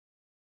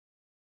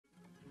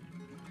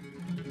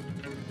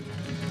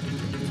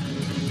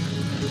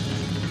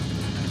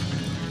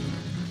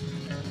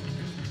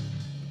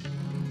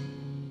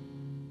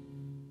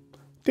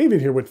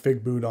David here with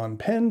Figboot on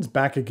Pens,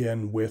 back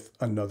again with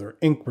another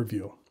ink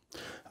review.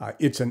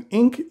 It's an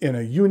ink in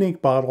a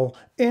unique bottle,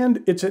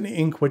 and it's an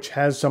ink which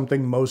has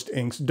something most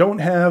inks don't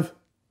have: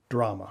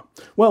 drama.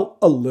 Well,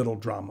 a little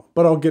drama,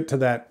 but I'll get to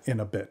that in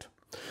a bit.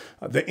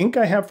 The ink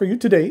I have for you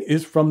today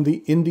is from the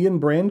Indian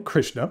brand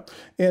Krishna,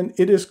 and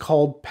it is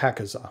called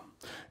Paakezah.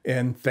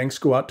 And thanks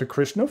go out to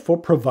Krishna for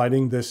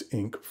providing this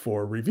ink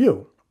for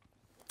review.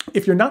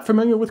 If you're not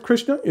familiar with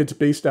Krishna, it's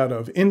based out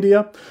of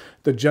India.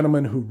 The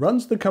gentleman who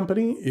runs the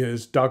company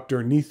is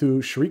Dr.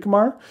 Neethu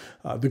Srikumar.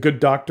 The good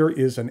doctor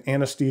is an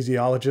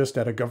anesthesiologist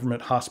at a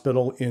government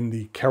hospital in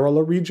the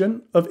Kerala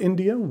region of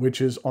India,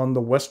 which is on the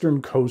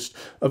western coast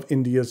of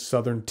India's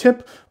southern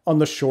tip on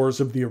the shores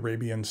of the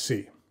Arabian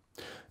Sea.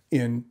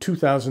 In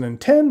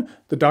 2010,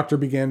 the doctor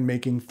began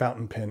making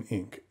fountain pen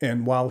ink,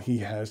 and while he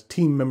has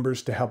team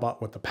members to help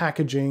out with the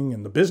packaging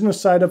and the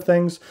business side of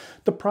things,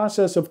 the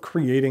process of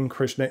creating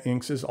Krishna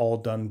inks is all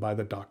done by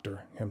the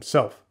doctor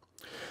himself.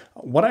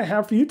 What I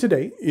have for you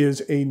today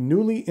is a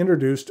newly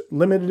introduced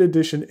limited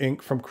edition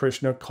ink from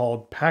Krishna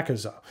called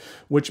Paakezah,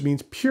 which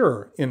means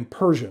pure in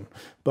Persian,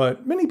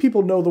 but many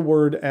people know the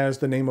word as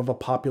the name of a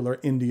popular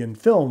Indian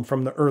film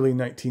from the early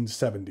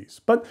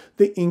 1970s, but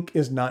the ink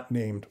is not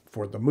named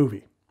for the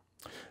movie.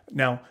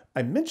 Now,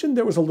 I mentioned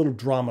there was a little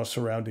drama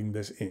surrounding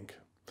this ink.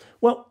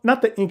 Well,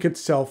 not the ink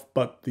itself,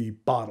 but the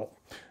bottle.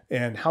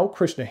 And how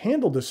Krishna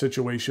handled the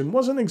situation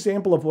was an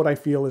example of what I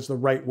feel is the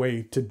right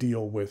way to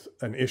deal with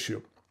an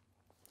issue.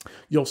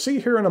 You'll see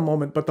here in a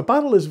moment, but the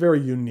bottle is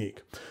very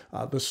unique.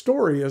 The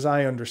story, as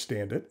I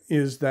understand it,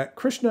 is that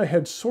Krishna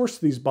had sourced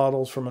these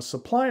bottles from a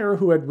supplier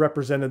who had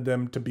represented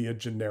them to be a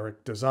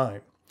generic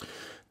design.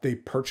 They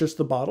purchased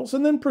the bottles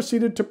and then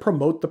proceeded to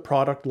promote the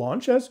product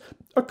launch as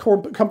a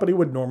company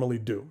would normally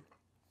do.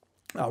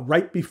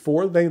 Right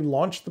before they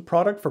launched the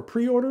product for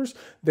pre-orders,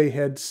 they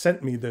had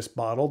sent me this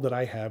bottle that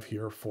I have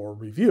here for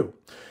review.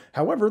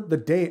 However, the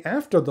day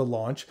after the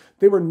launch,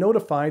 they were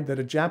notified that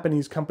a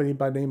Japanese company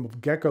by the name of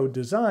Gecko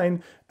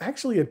Design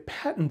actually had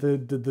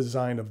patented the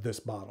design of this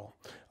bottle.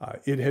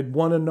 It had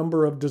won a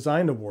number of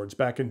design awards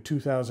back in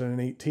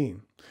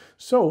 2018.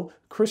 So,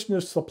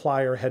 Krishna's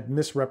supplier had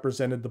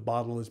misrepresented the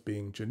bottle as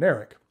being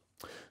generic.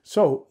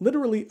 So,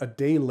 literally a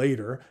day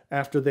later,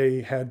 after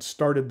they had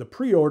started the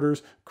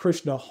pre-orders,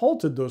 Krishna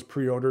halted those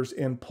pre-orders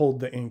and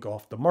pulled the ink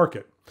off the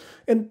market.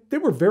 And they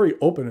were very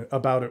open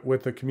about it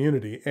with the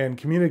community and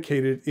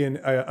communicated in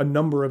a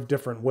number of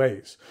different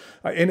ways.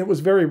 And it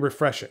was very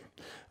refreshing.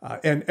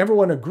 And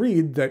everyone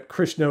agreed that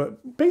Krishna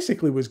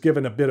basically was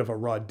given a bit of a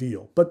raw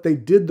deal, but they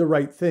did the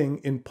right thing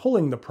in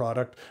pulling the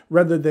product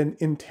rather than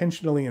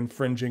intentionally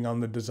infringing on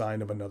the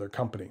design of another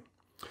company.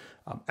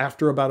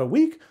 After about a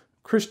week,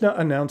 Krishna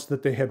announced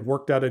that they had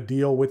worked out a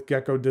deal with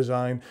Gecko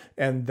Design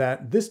and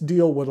that this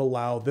deal would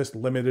allow this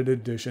limited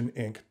edition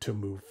ink to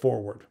move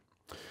forward.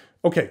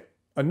 Okay,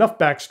 enough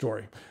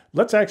backstory.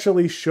 Let's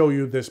actually show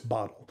you this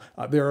bottle.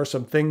 There are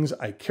some things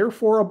I care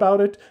for about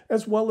it,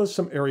 as well as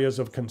some areas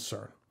of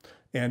concern.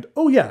 And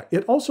oh yeah,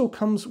 it also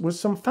comes with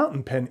some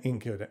fountain pen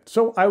ink in it,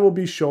 so I will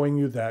be showing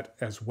you that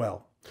as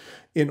well.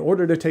 In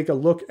order to take a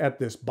look at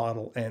this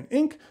bottle and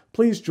ink,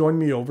 please join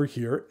me over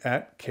here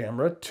at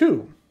camera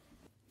 2.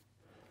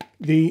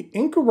 The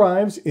ink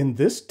arrives in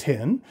this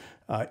tin.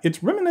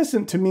 It's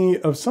reminiscent to me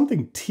of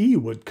something tea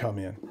would come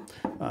in.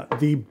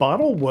 The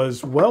bottle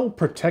was well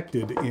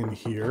protected in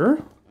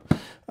here.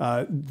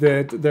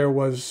 That there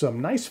was some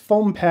nice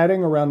foam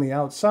padding around the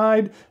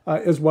outside,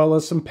 as well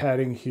as some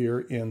padding here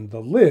in the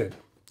lid.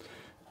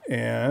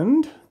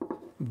 And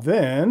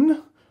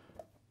then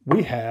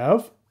we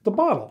have the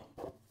bottle.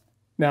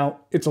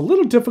 Now, it's a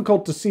little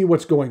difficult to see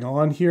what's going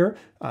on here.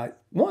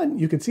 One,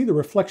 you can see the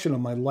reflection of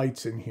my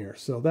lights in here,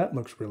 so that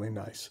looks really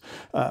nice.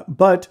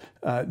 But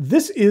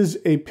this is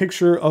a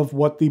picture of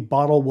what the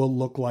bottle will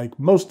look like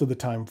most of the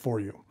time for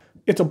you.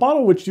 It's a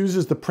bottle which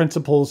uses the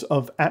principles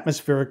of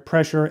atmospheric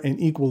pressure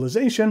and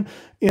equalization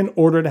in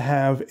order to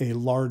have a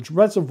large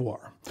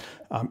reservoir.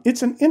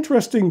 It's an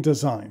interesting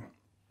design.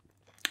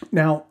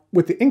 Now,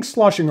 with the ink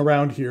sloshing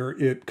around here,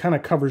 it kind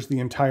of covers the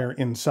entire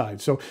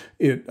inside. So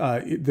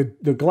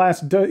the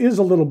glass is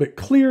a little bit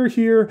clear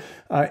here,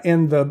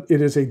 and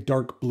it is a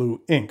dark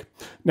blue ink.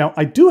 Now,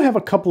 I do have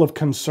a couple of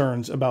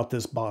concerns about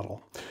this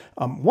bottle.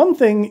 One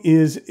thing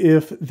is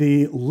if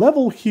the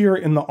level here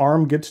in the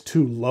arm gets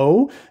too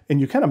low and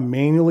you kind of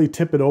manually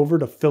tip it over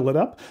to fill it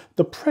up,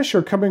 the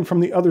pressure coming from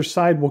the other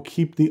side will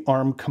keep the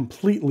arm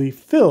completely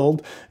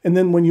filled. And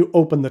then when you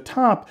open the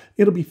top,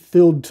 it'll be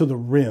filled to the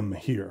rim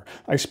here.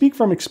 I speak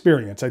from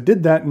experience. I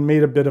did that and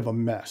made a bit of a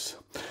mess.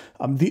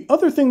 The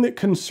other thing that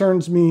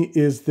concerns me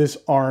is this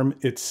arm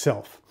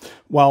itself.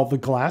 While the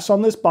glass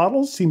on this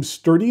bottle seems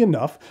sturdy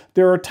enough,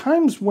 there are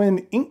times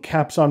when ink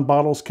caps on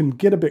bottles can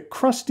get a bit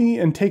crusty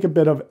and take a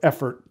bit of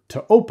effort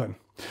to open.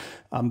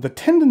 The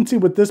tendency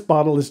with this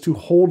bottle is to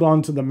hold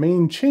on to the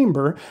main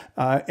chamber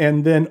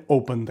and then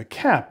open the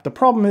cap. The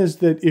problem is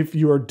that if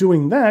you are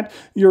doing that,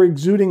 you're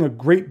exuding a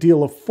great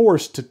deal of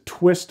force to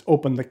twist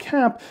open the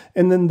cap,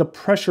 and then the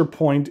pressure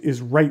point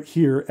is right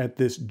here at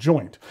this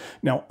joint.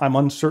 Now, I'm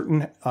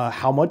uncertain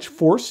how much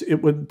force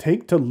it would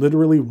take to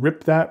literally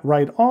rip that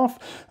right off,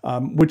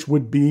 which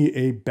would be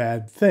a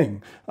bad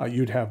thing.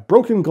 You'd have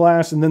broken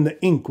glass and then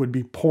the ink would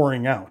be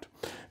pouring out.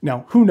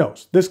 Now, who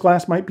knows? This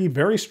glass might be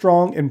very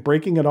strong and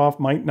breaking it off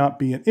might not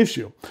be an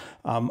issue.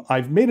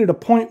 I've made it a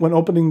point when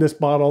opening this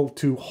bottle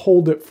to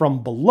hold it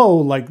from below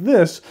like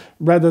this,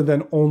 rather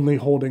than only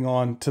holding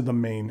on to the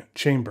main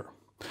chamber.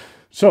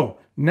 So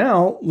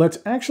now let's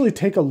actually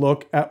take a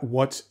look at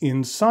what's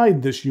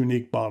inside this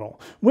unique bottle,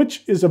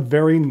 which is a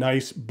very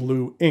nice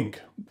blue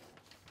ink.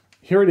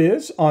 Here it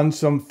is on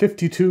some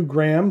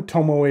 52-gram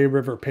Tomoe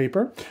River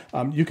paper.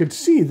 You can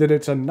see that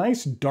it's a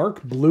nice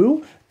dark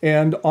blue,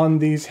 and on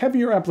these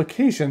heavier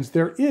applications,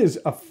 there is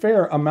a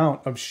fair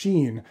amount of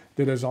sheen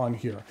that is on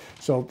here.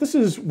 So this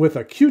is with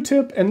a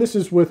Q-tip, and this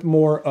is with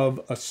more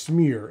of a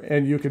smear.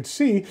 And you can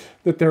see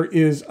that there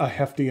is a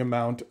hefty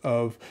amount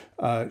of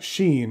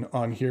sheen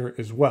on here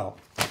as well.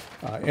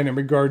 And in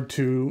regard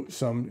to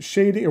some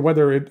shading, or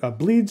whether it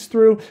bleeds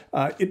through,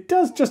 it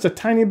does just a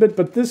tiny bit,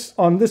 but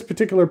on this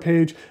particular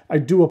page, I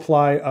do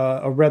apply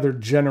a rather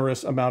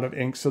generous amount of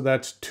ink, so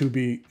that's to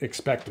be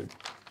expected.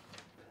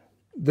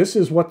 This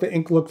is what the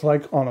ink looks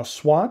like on a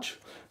swatch.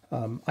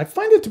 I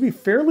find it to be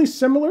fairly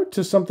similar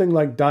to something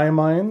like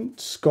Diamine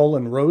Skull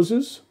and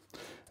Roses.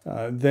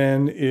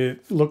 Then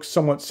it looks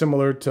somewhat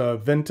similar to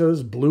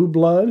Venta's Blue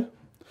Blood,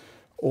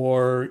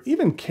 or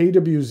even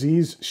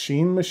KWZ's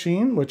Sheen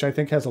Machine, which I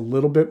think has a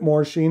little bit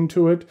more sheen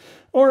to it,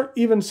 or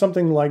even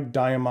something like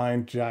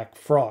Diamine Jack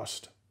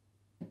Frost.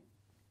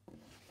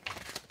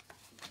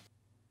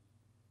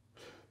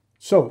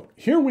 So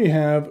here we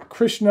have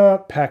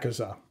Krishna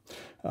Paakezah.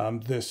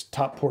 This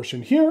top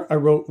portion here I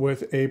wrote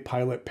with a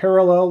Pilot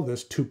Parallel,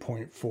 this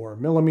 2.4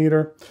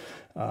 millimeter,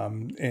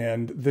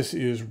 and this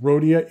is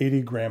Rhodia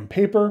 80-gram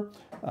paper.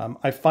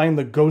 I find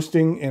the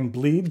ghosting and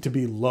bleed to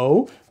be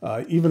low.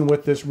 Even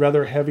with this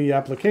rather heavy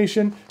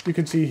application, you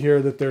can see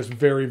here that there's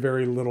very,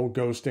 very little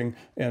ghosting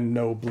and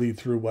no bleed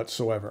through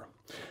whatsoever.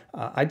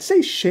 I'd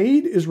say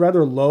shade is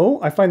rather low.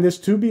 I find this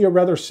to be a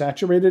rather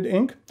saturated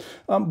ink,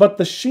 but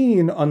the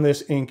sheen on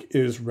this ink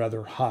is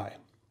rather high.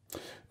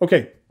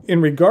 Okay,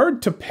 in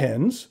regard to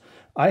pens,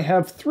 I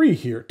have 3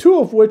 here, 2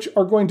 of which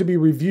are going to be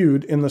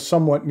reviewed in the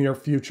somewhat near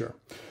future.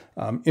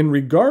 In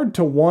regard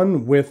to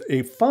one with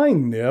a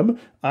fine nib,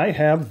 I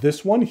have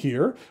this one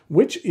here,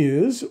 which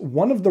is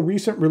one of the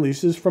recent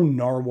releases from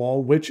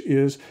Narwhal, which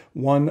is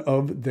one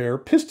of their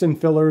piston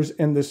fillers,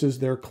 and this is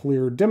their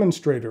clear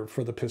demonstrator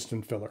for the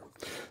piston filler.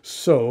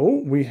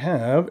 So we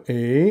have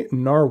a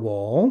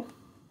Narwhal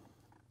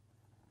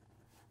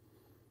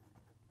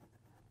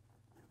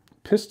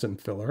piston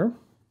filler.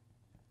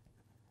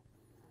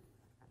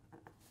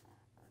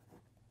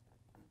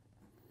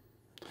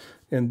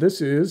 And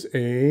this is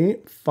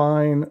a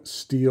fine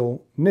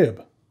steel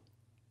nib.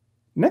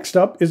 Next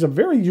up is a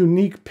very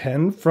unique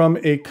pen from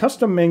a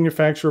custom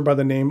manufacturer by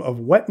the name of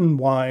Wet n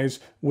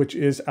Wise, which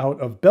is out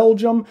of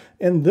Belgium,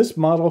 and this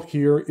model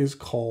here is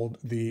called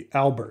the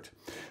Albert.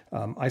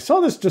 I saw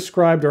this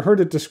described, or heard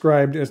it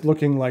described, as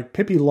looking like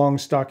Pippi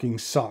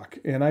Longstocking's sock,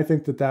 and I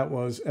think that that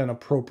was an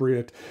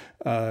appropriate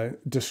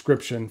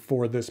description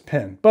for this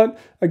pen. But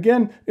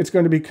again, it's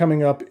going to be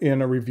coming up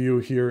in a review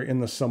here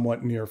in the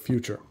somewhat near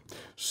future.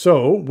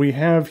 So we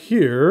have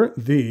here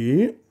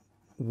the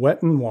Wet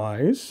n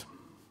Wise,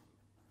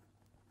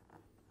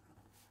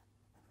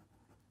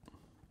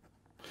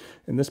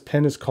 and this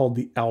pen is called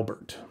the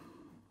Albert.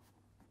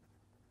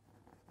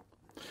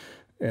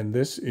 And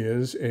this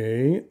is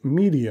a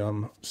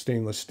medium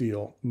stainless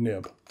steel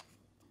nib.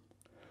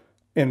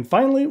 And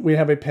finally, we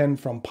have a pen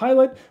from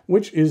Pilot,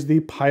 which is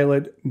the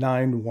Pilot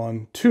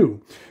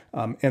 912.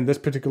 And this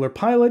particular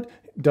Pilot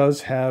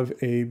does have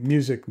a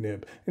music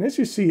nib. And as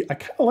you see, I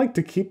kind of like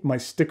to keep my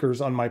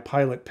stickers on my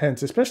Pilot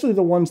pens, especially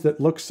the ones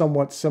that look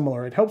somewhat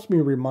similar. It helps me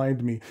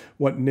remind me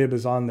what nib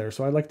is on there.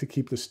 So I like to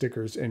keep the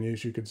stickers. And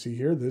as you can see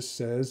here, this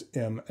says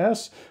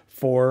MS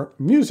for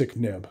music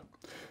nib.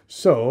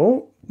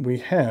 So we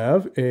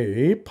have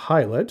a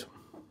Pilot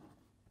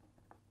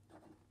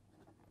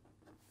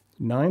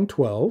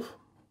 912,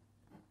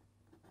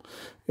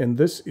 and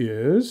this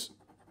is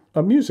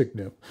a music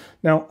nib.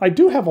 Now, I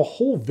do have a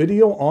whole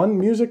video on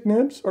music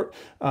nibs,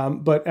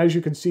 but as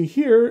you can see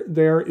here,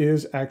 there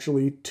is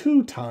actually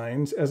 2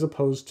 tines as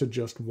opposed to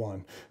just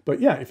 1. But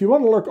yeah, if you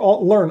want to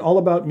learn all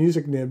about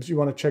music nibs, you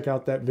want to check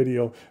out that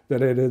video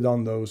that I did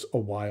on those a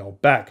while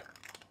back.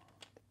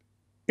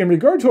 In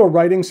regard to a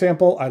writing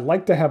sample, I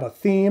like to have a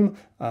theme.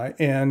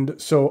 And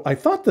so I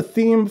thought the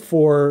theme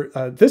for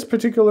this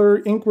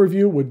particular ink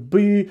review would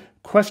be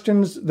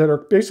questions that are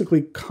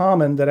basically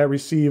common that I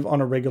receive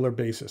on a regular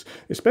basis.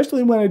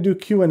 Especially when I do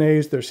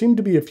Q&As, there seem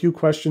to be a few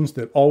questions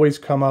that always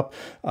come up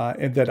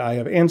and that I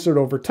have answered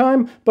over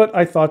time, but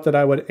I thought that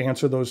I would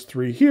answer those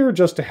 3 here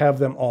just to have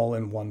them all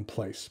in one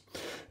place.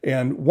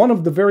 And one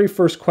of the very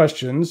first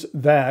questions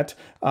that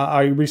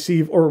I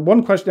receive, or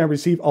one question I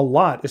receive a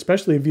lot,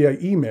 especially via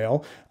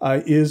email,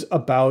 is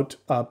about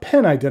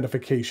pen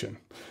identification.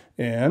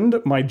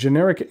 And my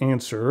generic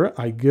answer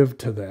I give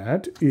to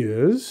that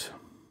is...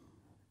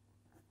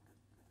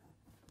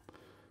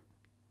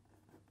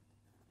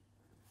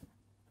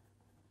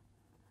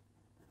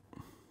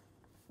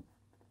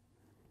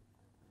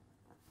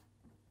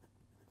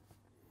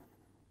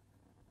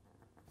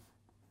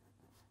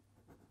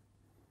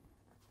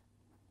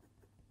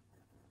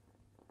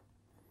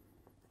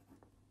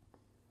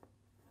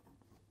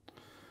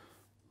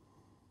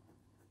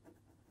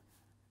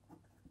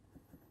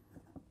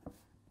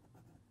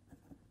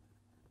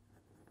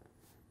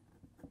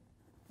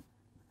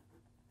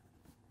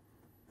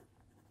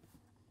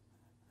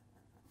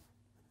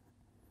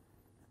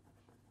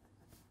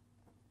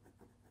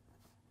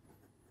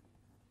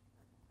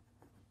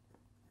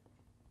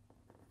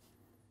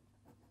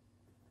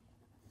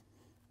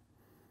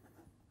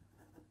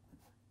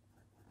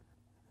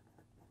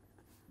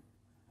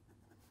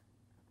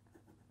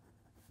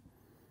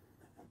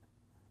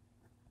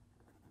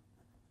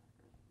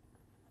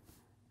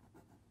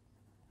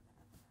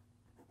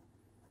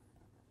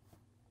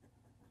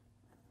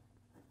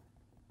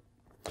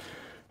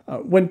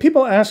 When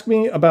people ask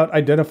me about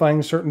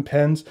identifying certain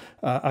pens,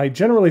 I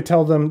generally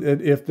tell them that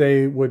if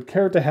they would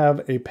care to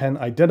have a pen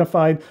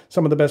identified,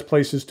 some of the best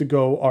places to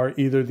go are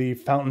either the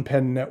Fountain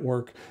Pen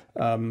Network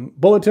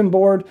bulletin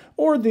board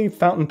or the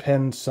Fountain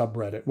Pen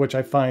subreddit, which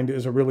I find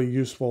is a really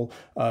useful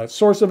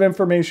source of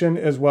information,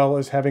 as well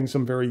as having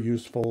some very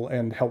useful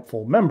and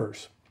helpful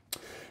members.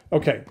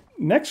 Okay,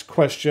 next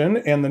question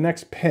and the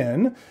next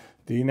pen.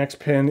 The next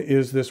pen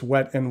is this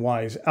Wet n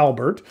Wise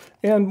Albert,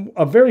 and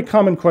a very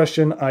common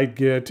question I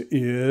get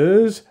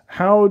is,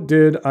 how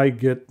did I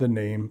get the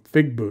name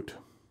Figboot?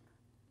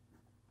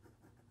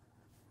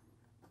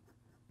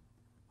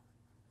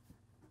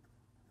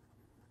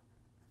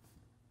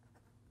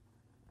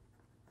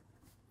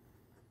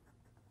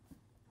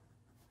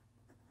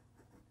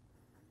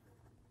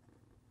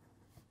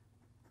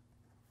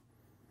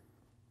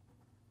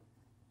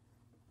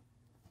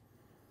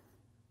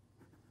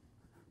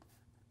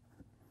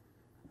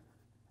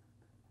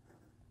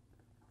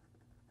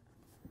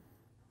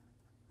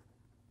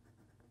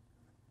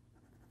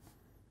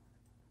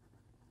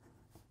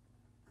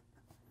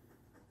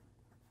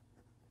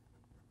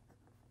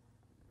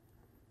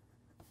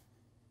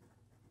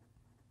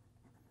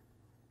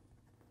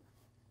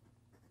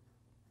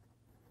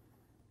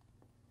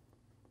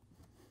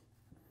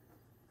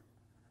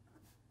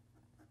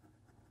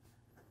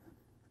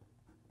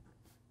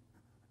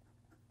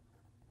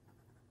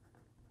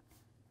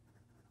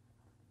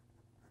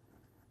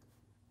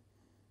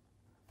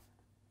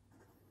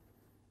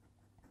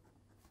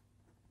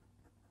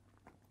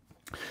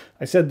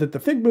 I said that the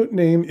Figboot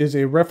name is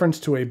a reference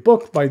to a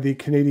book by the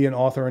Canadian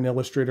author and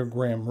illustrator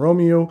Graham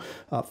Romeo.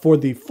 For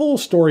the full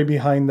story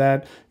behind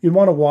that, you'd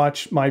want to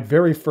watch my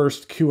very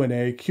first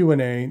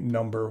Q&A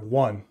number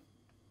 1.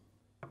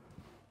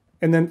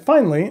 And then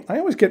finally, I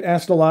always get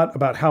asked a lot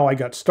about how I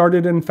got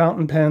started in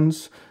fountain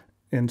pens.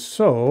 And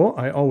so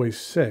I always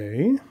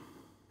say...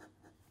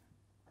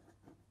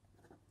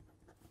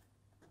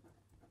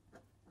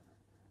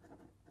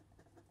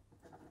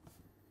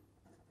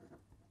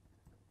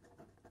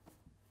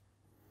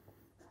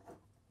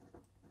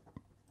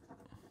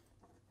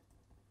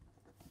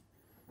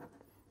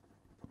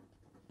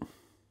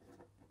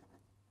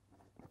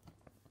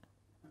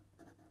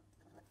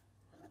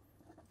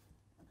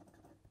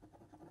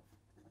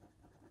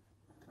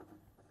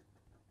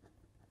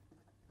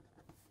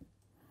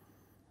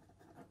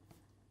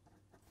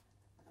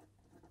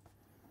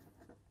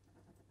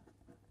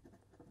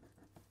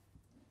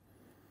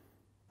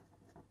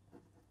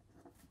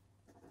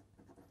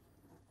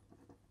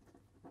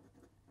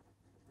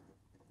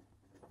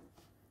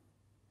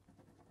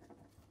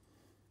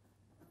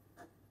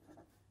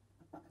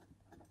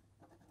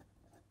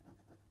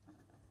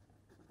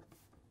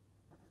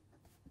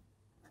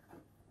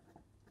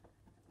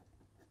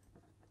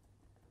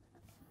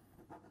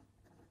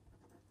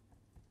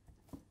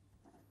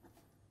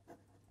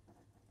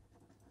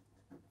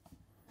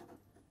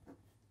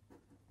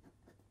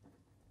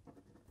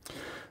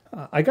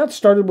 I got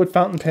started with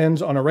fountain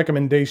pens on a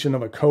recommendation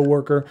of a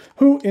coworker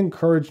who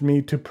encouraged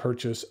me to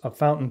purchase a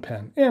fountain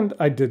pen, and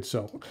I did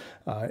so.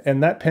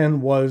 And that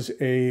pen was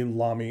a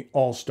Lamy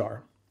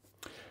All-Star.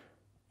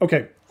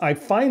 Okay, I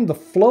find the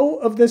flow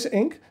of this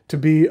ink to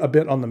be a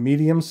bit on the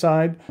medium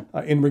side.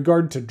 In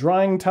regard to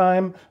drying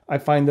time, I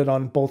find that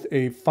on both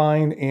a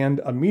fine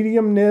and a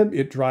medium nib,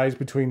 it dries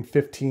between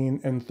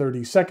 15 and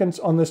 30 seconds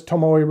on this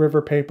Tomoe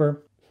River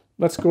paper.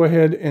 let's go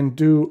ahead and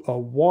do a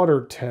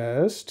water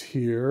test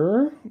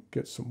here.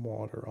 Get some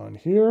water on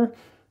here.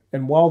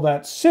 And while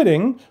that's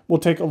sitting, we'll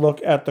take a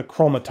look at the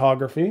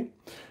chromatography.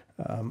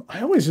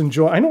 I always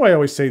enjoy, I know I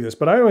always say this,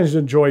 but I always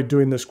enjoy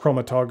doing this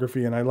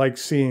chromatography, and I like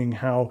seeing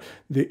how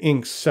the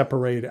inks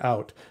separate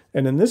out.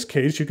 And in this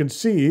case, you can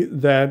see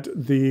that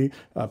the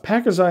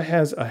Paakezah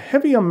has a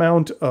heavy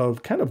amount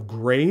of kind of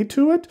gray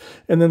to it,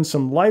 and then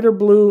some lighter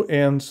blue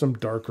and some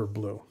darker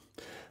blue.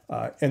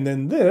 And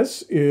then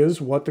this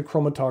is what the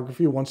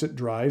chromatography, once it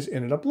dries,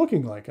 ended up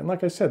looking like. And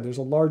like I said, there's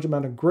a large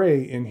amount of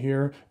gray in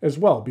here as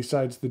well,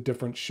 besides the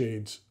different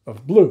shades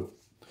of blue.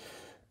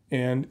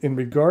 And in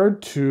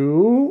regard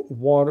to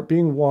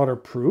being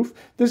waterproof,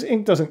 this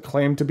ink doesn't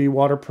claim to be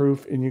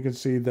waterproof, and you can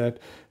see that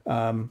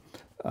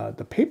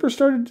the paper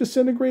started to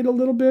disintegrate a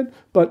little bit,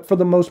 but for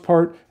the most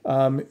part,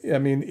 I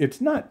mean,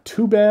 it's not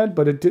too bad,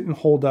 but it didn't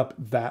hold up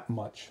that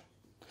much.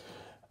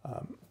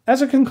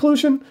 As a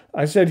conclusion,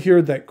 I said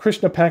here that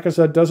Krishna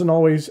Paakezah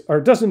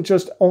doesn't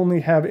just only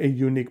have a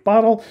unique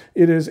bottle,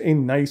 it is a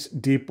nice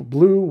deep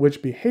blue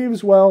which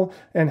behaves well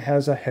and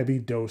has a heavy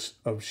dose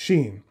of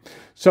sheen.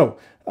 So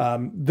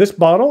this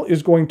bottle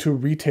is going to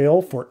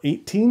retail for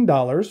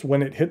 $18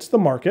 when it hits the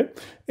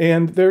market,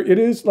 and there it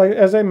is, like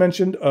as I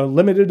mentioned, a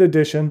limited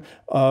edition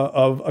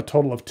of a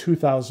total of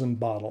 2,000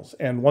 bottles.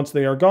 And once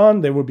they are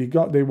gone, they will be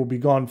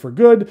gone for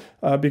good,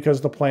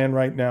 because the plan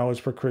right now is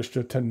for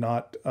Krishna to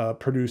not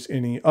produce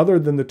any other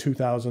than the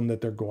 2,000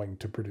 that they're going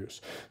to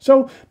produce.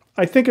 So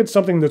I think it's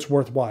something that's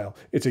worthwhile.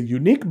 It's a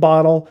unique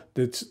bottle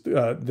that's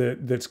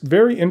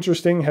very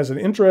interesting, has an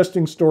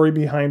interesting story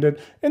behind it,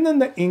 and then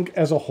the ink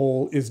as a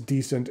whole is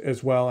decent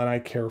as well, and I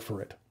care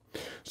for it.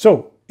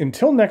 So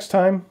until next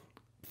time,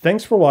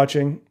 thanks for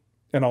watching,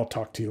 and I'll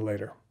talk to you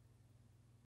later.